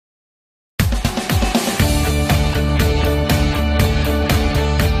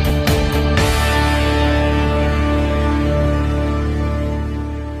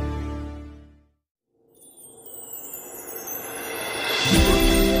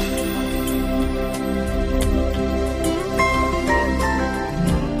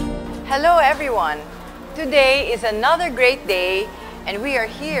Hello everyone! Today is another great day and we are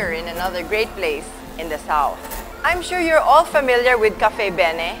here in another great place in the South. I'm sure you're all familiar with Caffe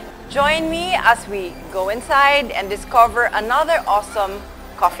Bene. Join me as we go inside and discover another awesome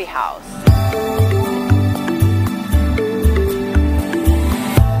coffee house.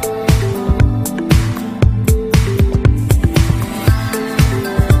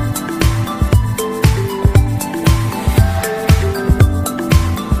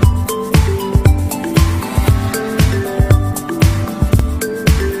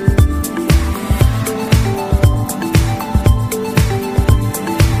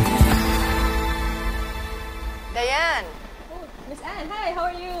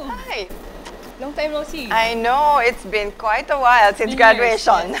 Long time no see. I know, it's been quite a while since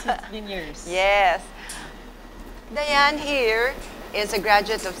graduation. Years, yes, it's been years. Yes. Diane here is a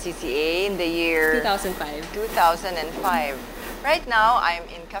graduate of CCA in the year 2005. Right now, I'm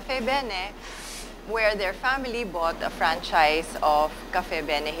in Caffe Bene, where their family bought a franchise of Caffe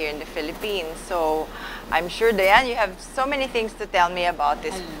Bene here in the Philippines. So I'm sure, Diane, you have so many things to tell me about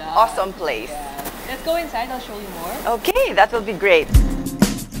this awesome place. Yeah. Let's go inside, I'll show you more. Okay, that will be great.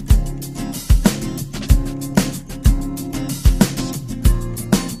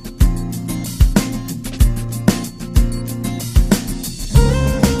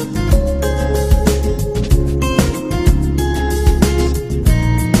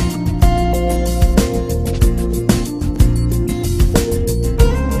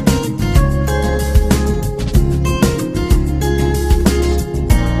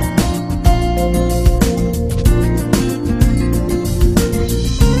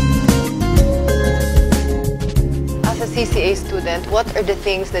 CCA student, what are the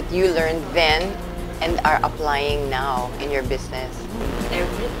things that you learned then and are applying now in your business?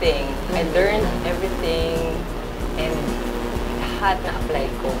 Everything. I learned everything and lahat na-apply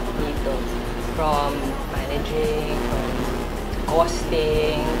ko dito. From managing, from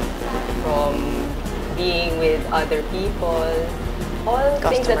costing, from being with other people. All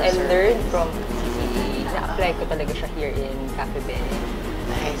things that I learned from CCA, na-apply ko talaga siya here in Caffe Bene.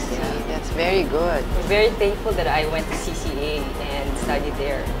 I see. That's very good. I'm very thankful that I went to CCA and studied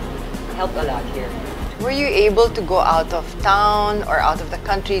there. It helped a lot here. Were you able to go out of town or out of the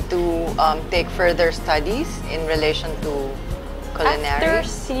country to take further studies in relation to culinary? After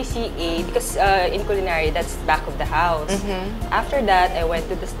CCA, because in culinary, that's back of the house. After that, I went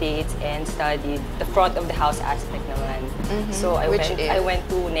to the States and studied the front of the house aspect naman. So I went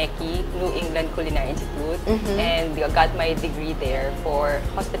to NECI, New England Culinary Institute, and got my degree there for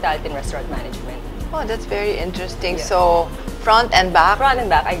hospitality and restaurant management. Oh, that's very interesting. Yeah. So front and back? Front and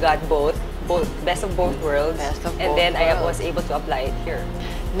back, I got both best of both worlds. And then I was able to apply it here.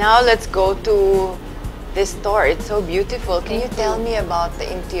 Now let's go to this store. It's so beautiful. Can you tell me about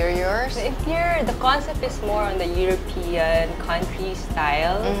the interiors? The interior, the concept is more on the European country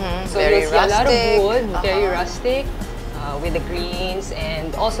style. So very you'll see rustic. A lot of wood, very rustic, with the greens,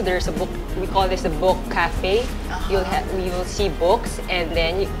 and also there's a book. We call this the book cafe. You will see books, and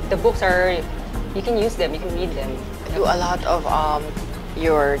then the books are, you can use them, you can read them. Do a lot of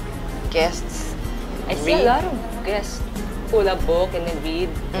your guests I see a lot of guests pull a book and then read.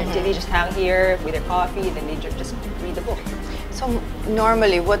 They just hang here with their coffee, then they just read the book. So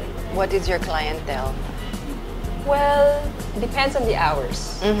normally, what is your clientele? Well, depends on the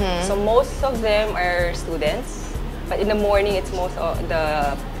hours. So most of them are students, but in the morning it's most of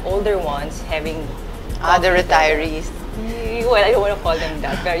the older ones having the retirees. Well, I don't want to call them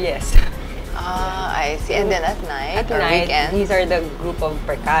that, but yes. I see. And then at night or weekends? These are the group of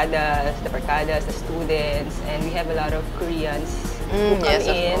percadas, the students, and we have a lot of Koreans who come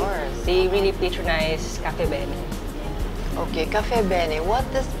in. Of course. They really patronize Caffe Bene. Okay, Caffe Bene.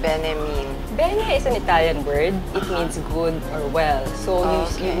 What does Bene mean? Bene is an Italian word. It means good or well. So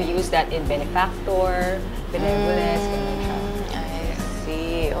you use that in benefactor, benevolence, I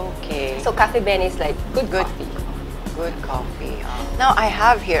see. Okay. So Caffe Bene is like good coffee. Good coffee. Now I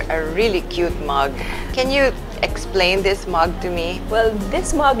have here a really cute mug. Can you explain this mug to me? Well,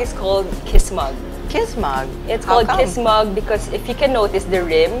 this mug is called Kiss Mug. Kiss mug? It's called Kiss Mug because if you can notice, the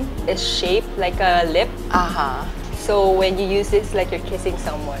rim is shaped like a lip. So when you use it, it's like you're kissing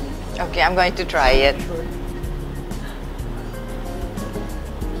someone. Okay, I'm going to try it. Sure.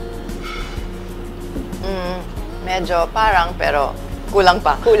 Medyo parang pero kulang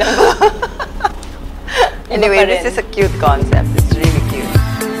pa. Kulang pa. Anyway, this is a cute concept. It's really cute.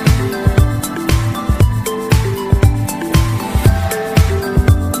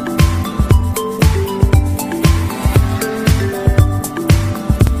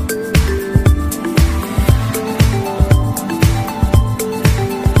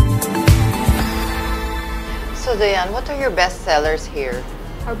 What are your best sellers here?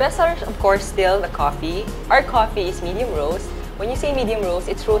 Our best sellers, of course, still the coffee. Our coffee is medium roast. When you say medium roast,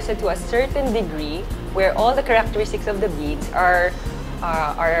 it's roasted to a certain degree where all the characteristics of the beans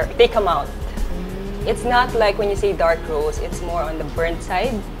they come out. It's not like when you say dark roast, it's more on the burnt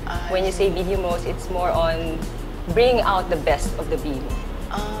side. When you say medium roast, it's more on bringing out the best of the bean.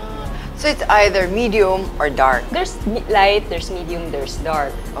 So it's either medium or dark. There's light, there's medium, there's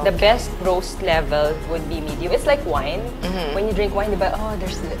dark. Okay. The best roast level would be medium. It's like wine. When you drink wine, diba,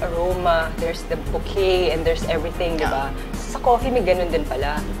 there's the aroma, there's the bouquet, and there's everything, diba? Sa coffee, may ganun din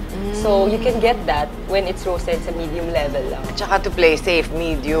pala. So you can get that when it's roasted sa medium level lang. At saka to play safe,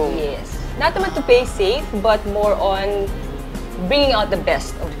 medium. Yes. Not naman to play safe, but more on bringing out the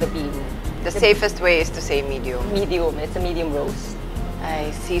best of the bean. The safest way is to say medium. Medium. It's a medium roast.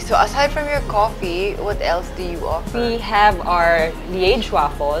 I see. So aside from your coffee, what else do you offer? We have our liège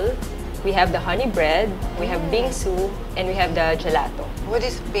waffle, we have the honey bread, we have bingsu, and we have the gelato. What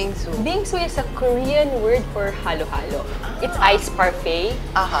is bingsu? Bingsu is a Korean word for halo-halo. It's ice parfait.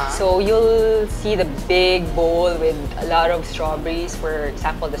 So you'll see the big bowl with a lot of strawberries, for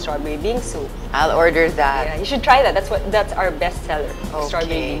example, the strawberry bingsu. I'll order that. Yeah, you should try that. That's our best seller,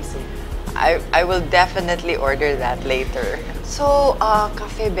 strawberry bingsu. I will definitely order that later. So,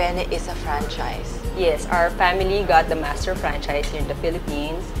 Caffe Bene is a franchise. Yes, our family got the master franchise here in the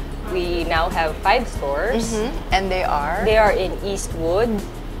Philippines. We now have 5 stores. And they are? They are in Eastwood,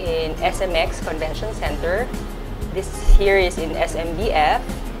 in SMX Convention Center. This here is in SMDF,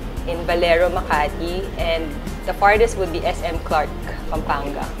 in Valero, Makati, and the farthest would be SM Clark,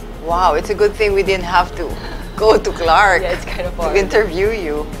 Pampanga. Wow, it's a good thing we didn't have to go to Clark Yeah, it's kind of far. to interview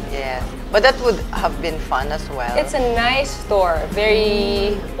you. Yes. But that would have been fun as well. It's a nice store,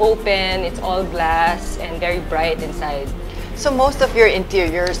 very open, it's all glass and very bright inside. So most of your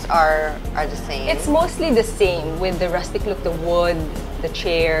interiors are the same? It's mostly the same with the rustic look, the wood, the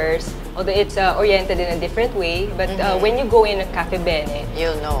chairs, although it's oriented in a different way. But when you go in a Caffe Bene,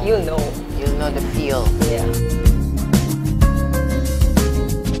 You'll know. You'll know. You'll know the feel. Yeah.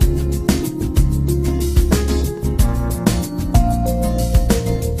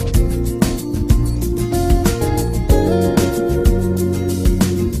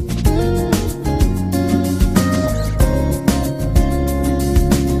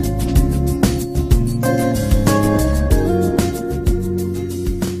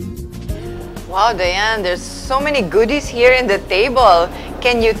 Wow, Diane, there's so many goodies here in the table.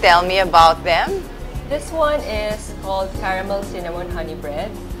 Can you tell me about them? This one is called caramel cinnamon honey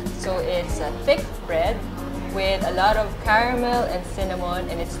bread. So it's a thick bread with a lot of caramel and cinnamon,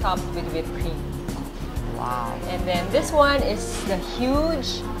 and it's topped with whipped cream. Wow. And then this one is the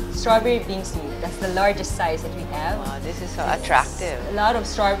huge strawberry bingsu. That's the largest size that we have. Wow, this is so attractive. A lot of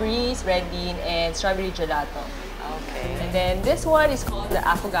strawberries, red bean, and strawberry gelato. Okay. And then this one is called the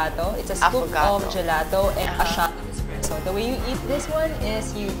affogato. It's a scoop of gelato and a shot of espresso. The way you eat this one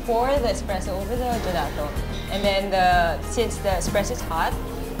is you pour the espresso over the gelato, and then since the espresso is hot,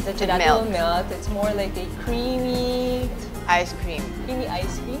 the gelato will melt. It's more like a creamy ice cream.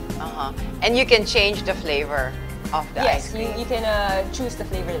 Ice cream. And you can change the flavor of the ice cream. Yes, you can choose the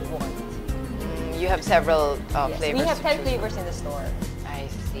flavor that you want. You have several flavors. We have to 10 choose flavors in the store. I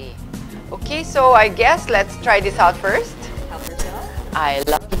see. Okay, so I guess let's try this out first. Help yourself. I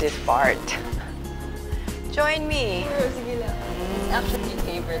love this part. Join me. It's actually my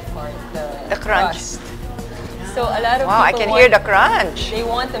favorite part, The crunch. crust. So a lot of Wow, I people can hear the crunch. They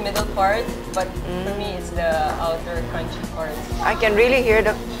want the middle part, but for me, it's the outer crunchy part. I can really hear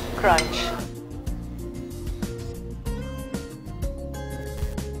the crunch.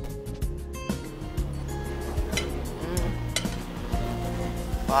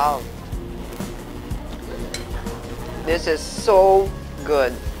 Wow. This is so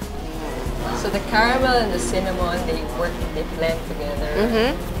good. So the caramel and the cinnamon, they blend together.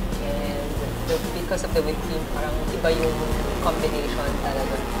 And because of the whipped cream, parang iba yung combination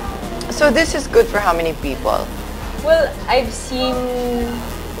talaga. So this is good for how many people? Well, I've seen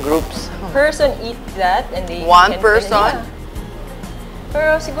Groups? person eat that and they One can- person? Yeah.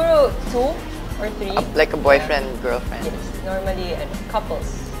 Pero siguro 2 or 3. Like a boyfriend, girlfriend. Yes, normally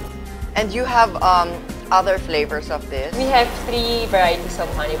couples. And you have other flavors of this? We have 3 varieties of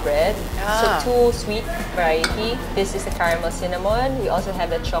honey bread. Ah. So 2 sweet variety. This is the caramel cinnamon. We also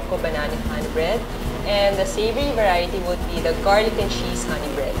have the choco banana honey bread. And the savory variety would be the garlic and cheese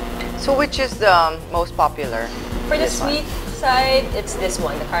honey bread. So which is the most popular? For the This one? sweet side, it's this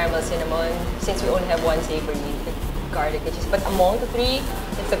one, the caramel cinnamon. Since we only have one savory, the garlic and cheese. But among the 3,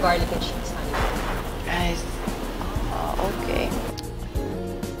 it's the garlic and cheese honey bread. Nice. Okay.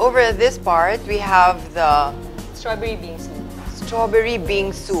 Over this part, we have the Strawberry bingsu. Strawberry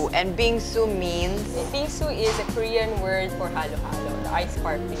bingsu. And bingsu means? Bingsu is a Korean word for halo-halo, the ice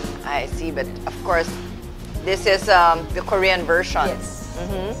parfait. I see, but of course, this is the Korean version. Yes.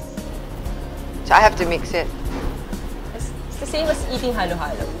 So I have to mix it. It's the same as eating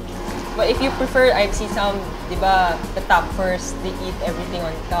halo-halo. But if you prefer, I've seen some, di ba, the top first, they eat everything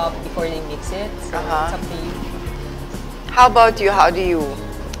on top before they mix it. So it's up to you. How about you? How do you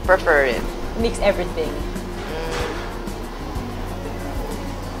prefer it? Mix everything.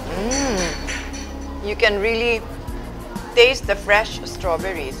 You can really taste the fresh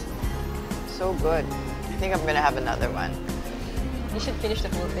strawberries. So good. I think I'm gonna have another one. You should finish the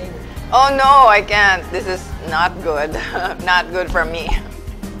whole thing. Oh no, I can't. This is not good. Not good for me.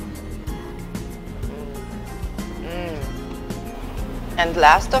 And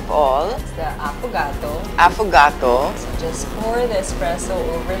last of all, It's the affogato. affogato. So just pour the espresso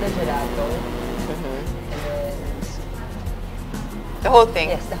over the gelato. And then, The whole thing.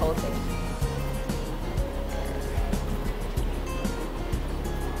 yes, the whole thing.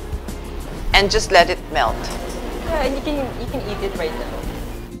 And just let it melt. Yeah, and you can eat it right now.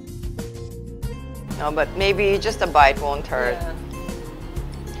 No, but maybe just a bite won't hurt. Yeah.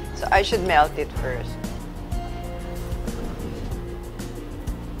 So I should melt it first.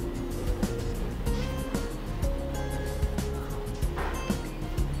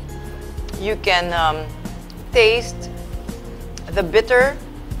 You can taste the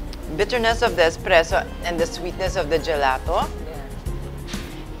bitterness of the espresso and the sweetness of the gelato Yeah.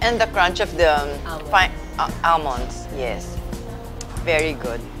 and the crunch of the Almonds. almonds. Yes, very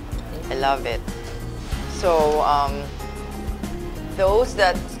good. I love it. So those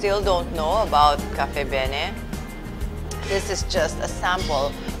that still don't know about Caffe Bene, this is just a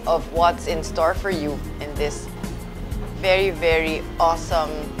sample of what's in store for you in this very, very awesome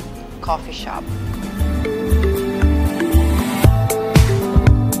coffee shop.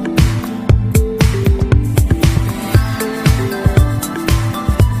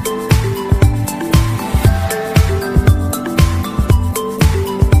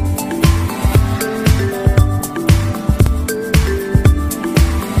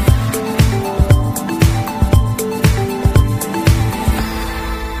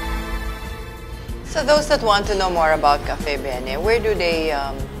 So those that want to know more about Caffe Bene, where do they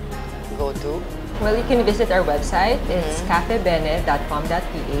go to? Well, you can visit our website. It's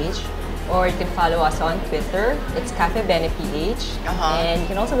caffebene.com.ph, or you can follow us on Twitter. It's Caffe Bene PH. And you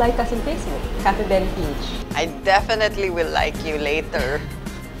can also like us on Facebook, Caffe Bene PH. I definitely will like you later.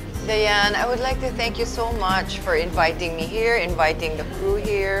 Diane, I would like to thank you so much for inviting me here, inviting the crew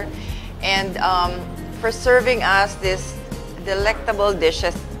here, and for serving us this delectable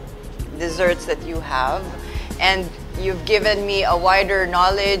desserts that you have. And you've given me a wider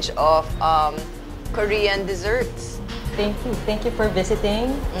knowledge of Korean desserts. Thank you. Thank you for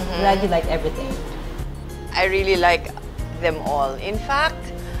visiting. Glad you like everything. I really like them all. In fact,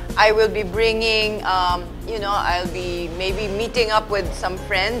 I will be bringing, I'll be maybe meeting up with some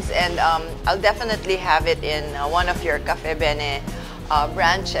friends, and I'll definitely have it in one of your Caffe Bene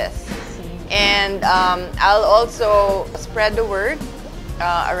branches. And I'll also spread the word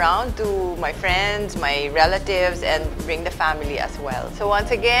around to my friends, my relatives, and bring the family as well. So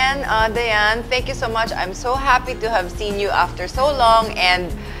once again, Diane, thank you so much. I'm so happy to have seen you after so long and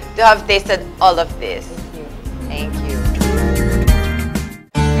to have tasted all of this. Thank you. Thank you.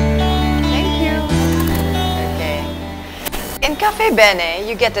 Thank you. Okay. In Caffe Bene,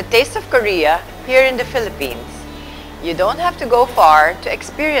 you get a taste of Korea here in the Philippines. You don't have to go far to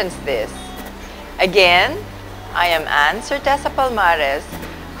experience this. Again, I am Ann Certeza Palmares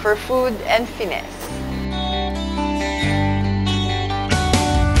for Food and Finesse.